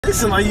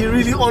Listen, are you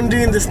really on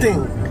doing this thing?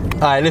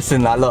 Alright,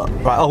 listen, like, look.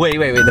 Right, oh, wait,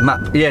 the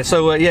map. Yeah,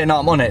 so, yeah, no,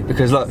 I'm on it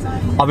because, look,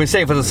 I've been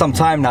saying for some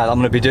time now that I'm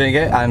going to be doing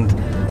it, and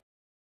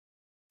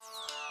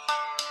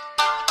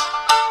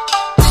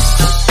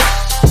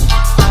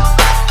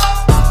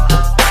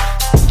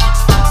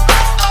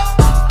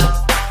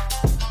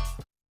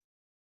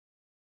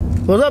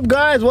what's up,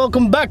 guys?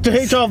 Welcome back to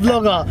HR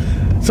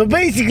Vlogger. So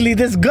basically,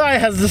 this guy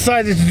has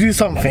decided to do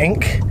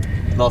something.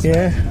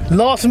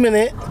 Last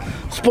minute,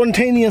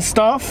 spontaneous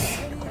stuff.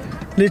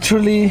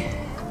 Literally,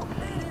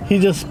 he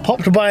just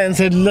popped by and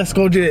said, let's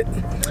go do it.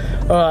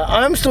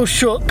 I'm still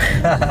shook,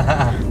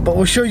 but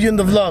we'll show you in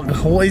the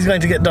vlog what he's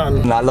going to get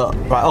done. Nah, look.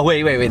 Right, oh,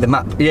 wait, the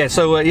map. Yeah,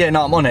 so, yeah,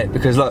 no, I'm on it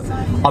because, look,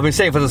 I've been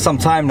saying for some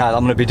time now that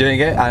I'm going to be doing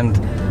it, and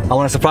I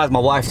want to surprise my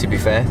wife, to be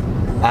fair.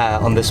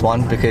 On this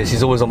one, because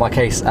she's always on my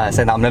case saying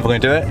that I'm never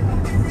going to do it.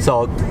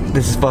 So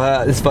this is for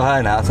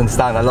her now to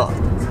understand a lot.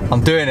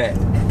 I'm doing it.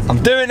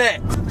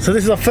 So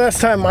this is the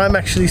first time I'm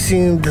actually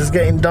seeing this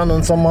getting done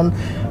on someone,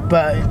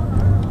 but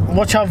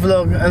watch our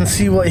vlog and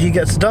see what he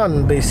gets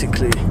done,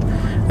 basically.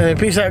 Anyway,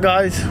 peace out,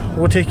 guys.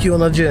 We'll take you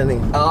on a journey.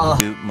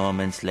 2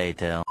 moments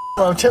later.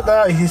 Oh, check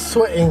that out, he's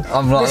sweating.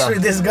 Literally,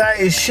 this guy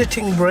is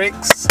shitting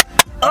bricks.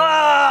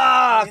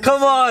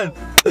 Come on!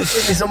 He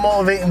needs to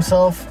motivate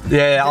himself.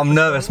 Yeah, I'm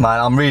nervous, man.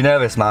 I'm really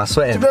nervous, man. I'm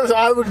sweating. To be honest,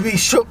 I would be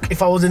shook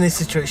if I was in this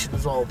situation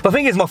as well. But the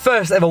thing is, my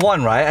first ever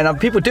one, right? And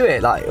people do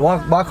it. Like, why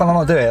can't I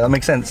not do it? That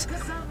makes sense.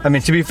 I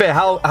mean, to be fair,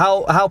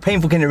 how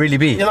painful can it really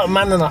be? You're not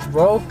man enough,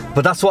 bro.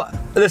 But that's what.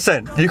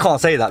 Listen, you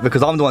can't say that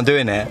because I'm the one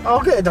doing it.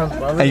 I'll get it done,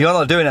 bro. And you're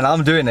not doing it, and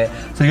I'm doing it.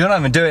 So you're not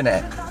even doing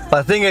it.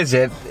 But the thing is,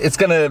 yeah, it's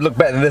gonna look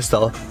better than this,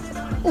 though.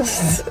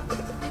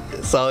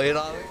 So you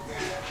know.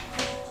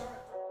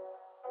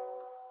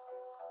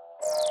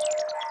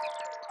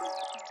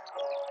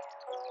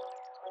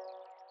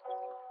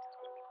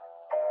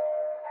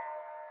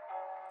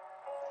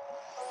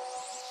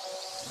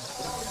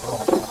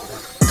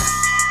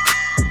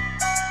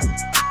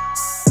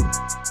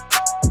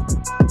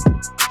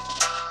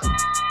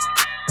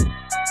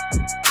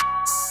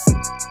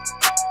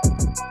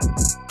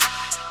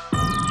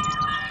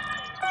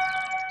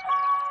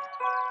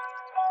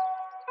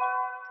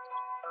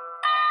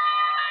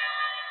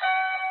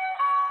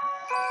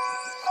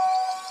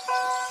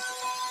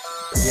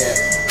 Yeah,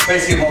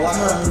 basically my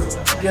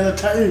wife. Get a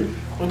tattoo.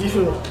 What do you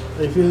feel?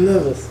 Are you feeling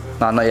nervous?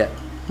 Nah, not yet.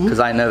 Because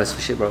I ain't nervous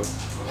for shit, bro.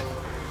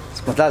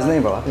 It's my dad's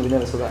name, bro. I can be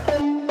nervous for that.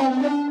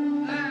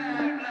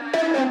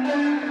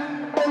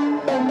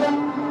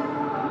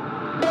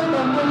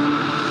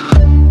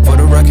 For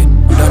the record,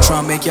 you done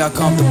trying to make y'all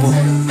comfortable.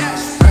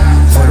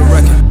 For the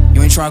record,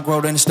 you ain't trying to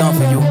grow, then it's done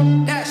for you.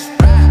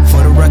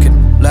 For the record,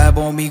 lab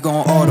on me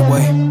going all the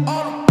way.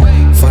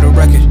 For the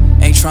record,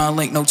 ain't trying to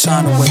link, no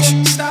time to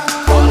waste.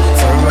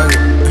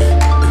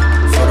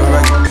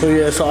 So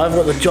yeah, so I've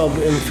got the job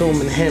in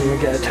filming him and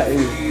get a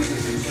tattoo.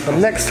 But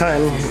next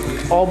time,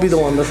 I'll be the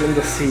one that's in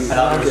the seat.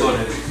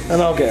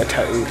 And I'll get a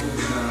tattoo.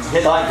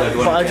 But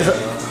I just...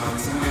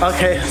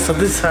 Okay, so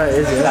this is how it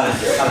is, yeah?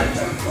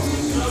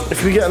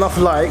 If we get enough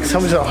likes, how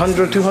much is it,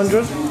 100,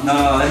 200? No,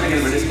 let me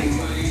get realistic.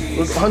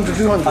 100,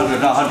 200?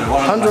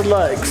 100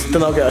 likes,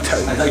 then I'll get a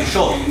tattoo. Are you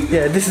sure?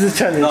 Yeah, this is a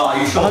challenge. No, are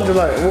you sure? 100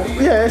 likes. Well,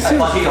 yeah, it's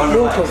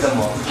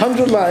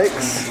 100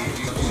 likes.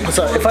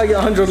 So if I get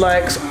 100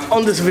 likes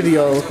on this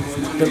video,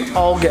 then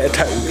I'll get a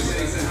tattoo.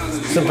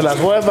 Simple as.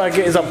 Whatever I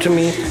get is up to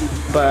me,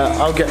 but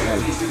I'll get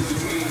one.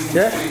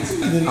 Yeah?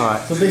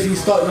 Alright. So basically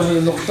started with a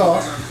little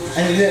dot,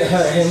 and it didn't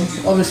hurt him.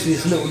 Obviously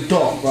it's a little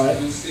dot, right?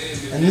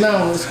 And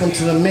now it's gone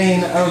to the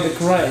main Arabic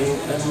writing,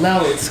 and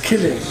now it's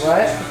killing,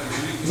 right?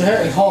 It's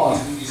hurting hard.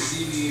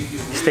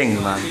 It stings,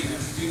 man.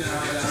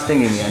 It's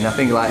stinging me, and I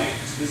think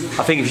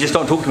if you just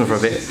don't talk to me for a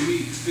bit.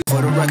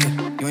 For the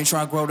record, you ain't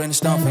trying to grow, then it's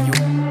done for you.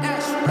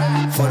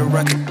 For the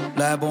record,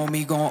 lab on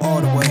me going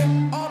all the way.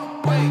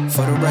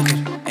 For the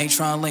record, ain't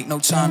trying to link, no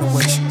time to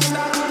waste.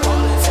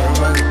 For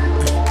the record.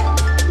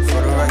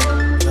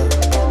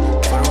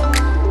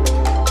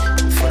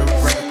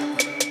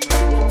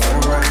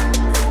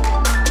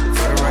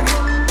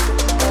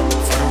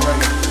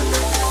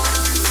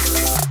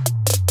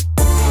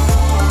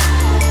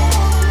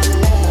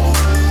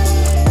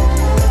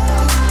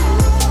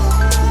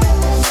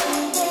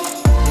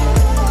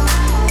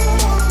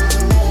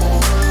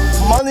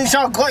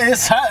 Manisha got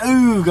his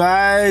tattoo,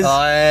 guys.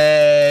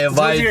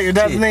 Where'd you get your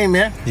dad's name,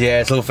 yeah?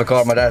 Yeah, it's all for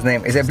my dad's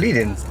name. Is it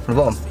bleeding from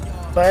the bottom?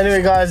 But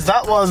anyway, guys,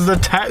 that was the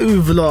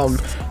tattoo vlog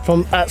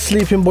from at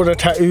Sleeping Buddha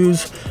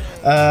Tattoos.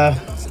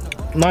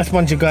 Nice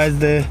bunch of guys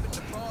there.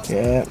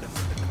 Yeah,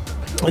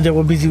 they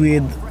were busy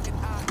with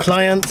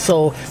clients,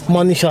 so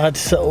Manisha had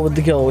to settle with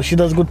the girl. She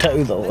does good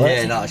tattoo though, right?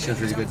 Yeah, no, she was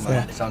really good,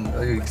 man.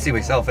 Yeah. You can see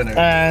myself in it.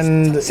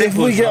 And if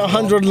we get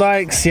 100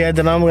 likes, yeah,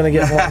 then I'm gonna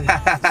get one.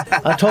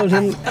 I told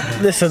him,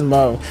 listen,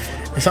 bro,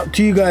 it's up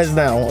to you guys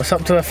now. It's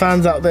up to the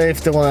fans out there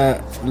if they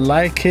wanna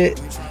like it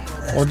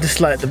or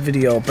dislike the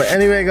video. But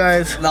anyway,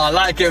 guys. No, I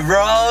like it,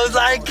 bro.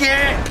 Like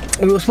it.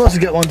 We were supposed to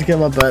get one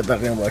together, but that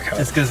didn't work out.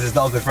 It's because it's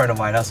not a good friend of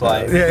mine. That's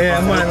why.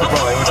 Yeah,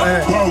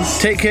 mine.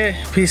 Take care.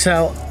 Peace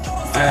out.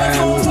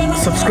 And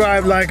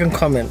subscribe, like and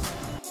comment.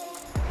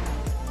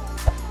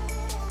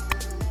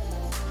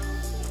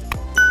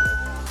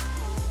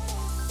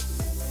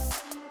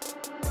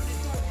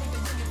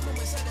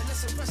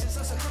 Impressions,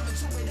 I'm succumbing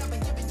to it. I've been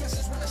giving